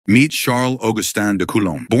Meet Charles Agustin de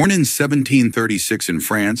Coulomb. Born in 1736 in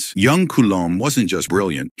France, young Coulomb wasn't just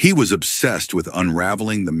brilliant. He was obsessed with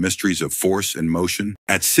unraveling the mysteries of force and motion.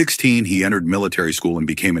 At 16, he entered military school and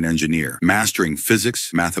became an engineer, mastering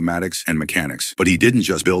physics, mathematics, and mechanics. But he didn't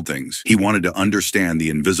just build things. He wanted to understand the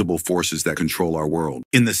invisible forces that control our world.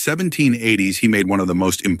 In the 1780s, he made one of the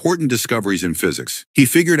most important discoveries in physics. He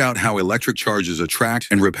figured out how electric charges attract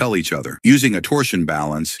and repel each other. Using a torsion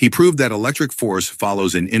balance, he proved that electric force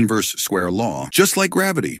follows an inverse square law, just like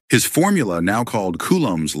gravity. His formula, now called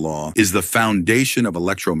Coulomb's law, is the foundation of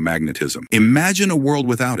electromagnetism. Imagine a world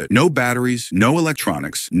without it. No batteries, no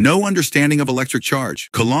electronics, no understanding of electric charge.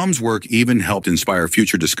 Coulomb's work even helped inspire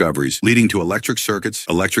future discoveries, leading to electric circuits,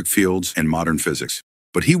 electric fields, and modern physics.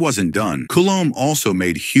 But he wasn't done. Coulomb also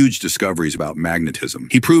made huge discoveries about magnetism.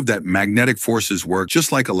 He proved that magnetic forces work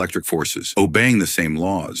just like electric forces, obeying the same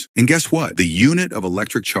laws. And guess what? The unit of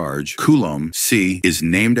electric charge, Coulomb, C, is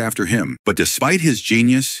named after him. But despite his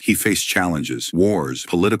genius, he faced challenges, wars,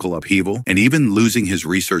 political upheaval, and even losing his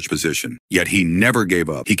research position. Yet he never gave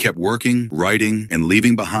up. He kept working, writing, and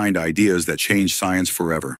leaving behind ideas that changed science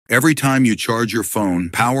forever. Every time you charge your phone,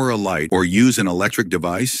 power a light, or use an electric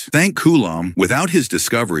device, thank Coulomb. Without his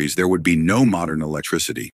discoveries, there would be no modern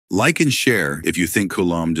electricity. Like and share if you think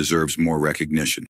Coulomb deserves more recognition.